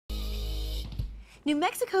New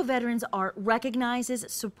Mexico Veterans Art recognizes,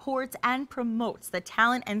 supports, and promotes the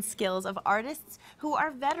talent and skills of artists who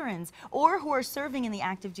are veterans or who are serving in the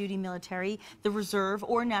active duty military, the Reserve,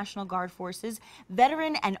 or National Guard forces.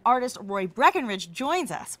 Veteran and artist Roy Breckenridge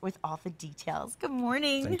joins us with all the details. Good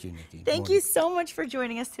morning. Thank you, Nikki. Thank you so much for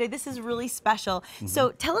joining us today. This is really special.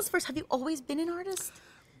 So tell us first, have you always been an artist?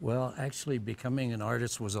 Well, actually, becoming an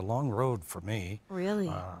artist was a long road for me.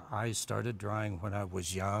 Really? I started drawing when I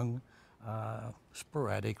was young,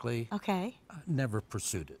 sporadically. Okay. Never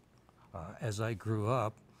pursued it. As I grew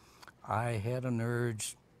up, I had an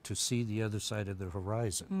urge to see the other side of the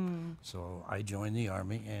horizon. So I joined the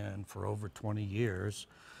Army, and for over 20 years,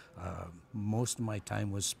 most of my time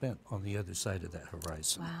was spent on the other side of that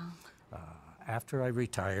horizon. Wow. After I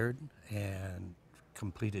retired and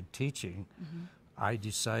completed teaching, I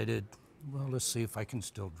decided, well, let's see if I can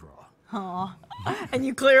still draw. Oh, and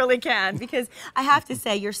you clearly can, because I have to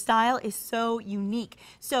say your style is so unique.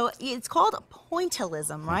 So it's called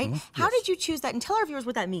pointillism, right? How did you choose that? And tell our viewers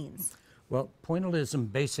what that means. Well,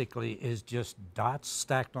 pointillism basically is just dots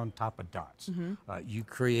stacked on top of dots. You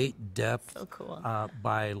create depth So cool.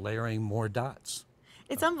 by layering more dots.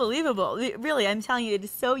 It's unbelievable. Really, I'm telling you, it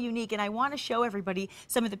is so unique, and I want to show everybody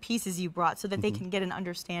some of the pieces you brought so that they can get an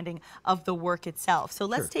understanding of the work itself. So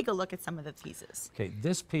let's take a look at some of the pieces. Okay,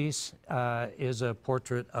 this piece is a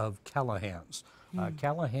portrait of Callahans.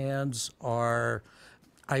 Callahans are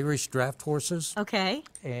Irish draft horses. Okay.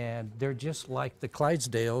 And they're just like the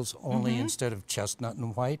Clydesdales, only instead of chestnut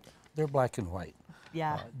and white, they're black and white.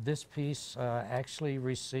 Yeah. This piece actually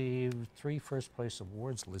received 3 first-place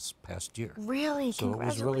awards this past year. Really? So it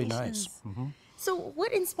was really nice. So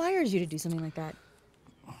what inspires you to do something like that?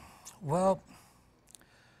 Well,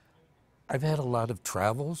 I've had a lot of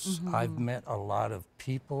travels. I've met a lot of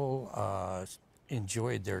people,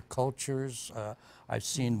 enjoyed their cultures. I've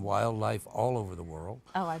seen wildlife all over the world.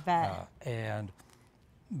 Oh, I bet. And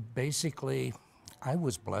basically, I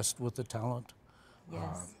was blessed with the talent.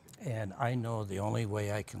 Yes. And I know the only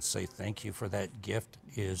way I can say thank you for that gift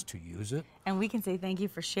is to use it. And we can say thank you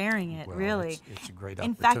for sharing it, Well, really. It's a great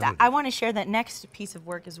In opportunity. fact, I want to share that next piece of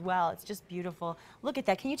work as well. It's just beautiful. Look at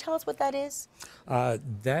that. Can you tell us what that is?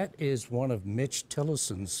 That is one of Mitch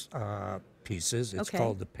Tillison's pieces. It's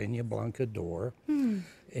called the Peña Blanca Door.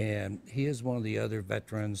 And he is one of the other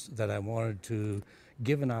veterans that I wanted to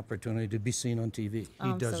give an opportunity to be seen on TV.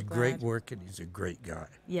 He does so great glad. work, and he's a great guy.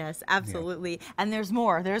 Yes, absolutely. And there's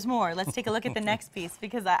more. There's more. Let's take a look at the next piece,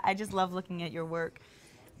 because I just love looking at your work.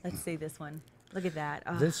 Let's see this one. Look at that.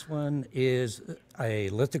 Oh. This one is a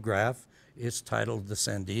lithograph. It's titled The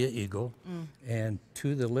Sandia Eagle. And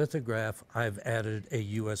to the lithograph, I've added a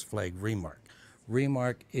U.S. flag remark.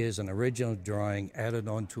 Remark is an original drawing added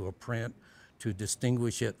onto a print to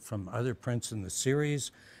distinguish it from other prints in the series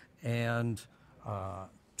and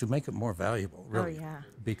to make it more valuable, really. Oh, yeah.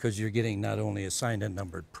 Because you're getting not only a signed and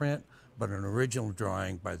numbered print, but an original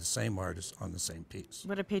drawing by the same artist on the same piece.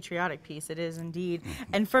 What a patriotic piece it is indeed.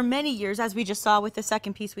 And for many years, as we just saw with the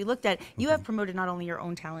second piece we looked at, you have promoted not only your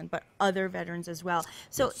own talent, but other veterans as well.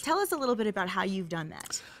 So tell us a little bit about how you've done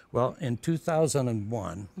that. Well, in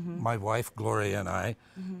 2001, my wife Gloria and I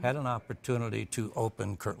had an opportunity to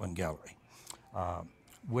open Kirtland Gallery.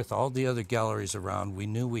 With all the other galleries around, we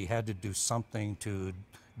knew we had to do something to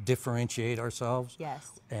differentiate ourselves.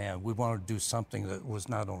 Yes. And we wanted to do something that was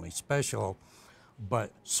not only special,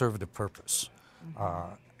 but served a purpose.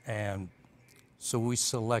 And so we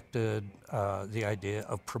selected the idea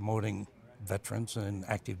of promoting veterans and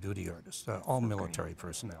active duty artists, all military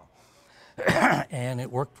personnel. And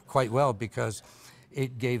it worked quite well because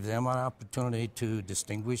it gave them an opportunity to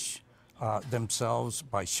distinguish themselves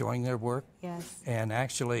by showing their work. Yes. And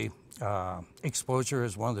actually, exposure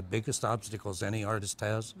is one of the biggest obstacles any artist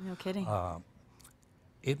has. No kidding.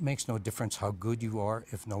 It makes no difference how good you are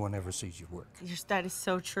if no one ever sees your work. That is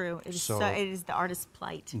so true. It is, So- it is the artist's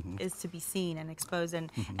plight, is to be seen and exposed,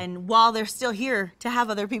 and while they're still here, to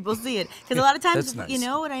have other people see it. Because a lot of times, That's nice. you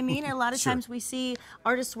know what I mean? A lot of Sure. times we see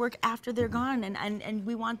artists' work after they're gone, and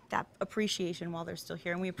we want that appreciation while they're still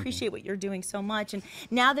here, and we appreciate what you're doing so much. And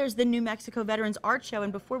now there's the New Mexico Veterans Art Show,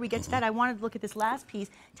 and before we get to that, I wanted to look at this last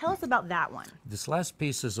piece. Tell us about that one. This last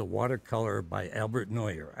piece is a watercolor by Albert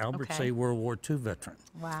Neuer. Albert's Okay. a World War II veteran.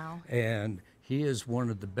 Wow. And he is one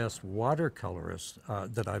of the best watercolorists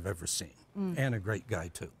that I've ever seen, and a great guy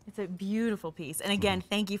too. It's a beautiful piece. And again,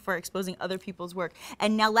 thank you for exposing other people's work.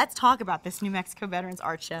 And now let's talk about this New Mexico Veterans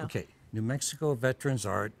Art Show. Okay, New Mexico Veterans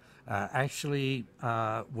Art actually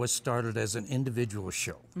was started as an individual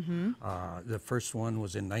show. The first one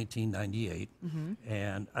was in 1998,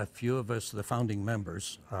 and a few of us, the founding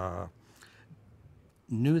members,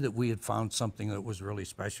 knew that we had found something that was really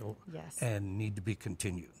special Yes. and need to be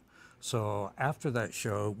continued. So after that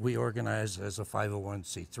show, we organized as a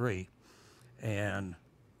 501c3, and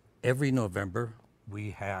every November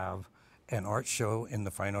we have an art show in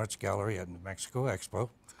the Fine Arts Gallery at New Mexico Expo.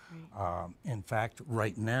 In fact,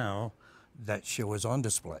 right now, that show is on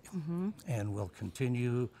display, and will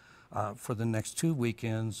continue for the next 2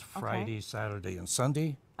 weekends, Friday, Saturday, and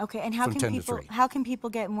Sunday. Okay, and how from can 10 to people 3. how can people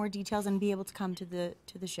get more details and be able to come to the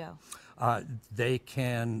show? They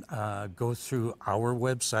can go through our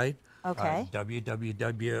website, Okay.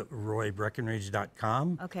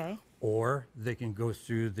 www.roybreckenridge.com, Okay. or they can go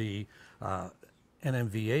through the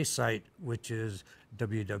NMVA site, which is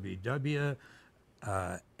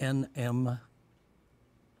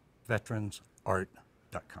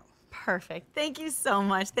www.nmveteransart.com. Perfect. Thank you so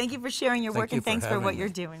much. Thank you for sharing your Thank work you and for thanks for what having you're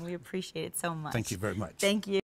me. doing. We appreciate it so much. Thank you very much. Thank you.